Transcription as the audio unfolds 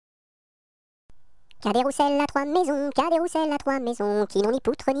Cadet Rousselle a trois maisons, Cadet Rousselle a trois maisons, qui n'ont ni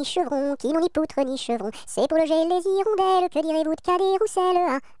poutre ni chevron, qui n'ont ni poutre ni chevron. C'est pour loger les hirondelles, que direz-vous de Cadet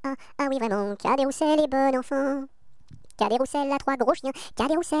Rousselle? Ah oui vraiment, Cadet Rousselle est bon enfant. Cadet Rousselle a trois gros chiens,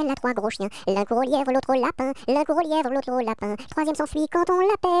 Cadet Rousselle a trois gros chiens. L'un court au lièvre, l'autre au lapin, l'un court au lièvre, l'autre au lapin. Troisième s'enfuit quand on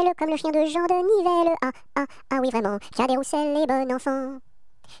l'appelle, comme le chien de Jean de Nivelle. Ah oui vraiment, Cadet Rousselle est bon enfant.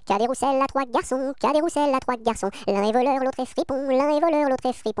 Cadet Rousselle a trois garçons, Cadet Rousselle a trois garçons. L'un est voleur, l'autre est fripon, l'un est voleur, l'autre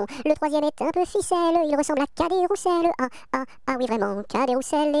est fripon. Le troisième est un peu ficelle, il ressemble à Cadet Rousselle. Ah oui vraiment, Cadet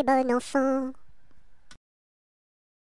Rousselle est bon enfant.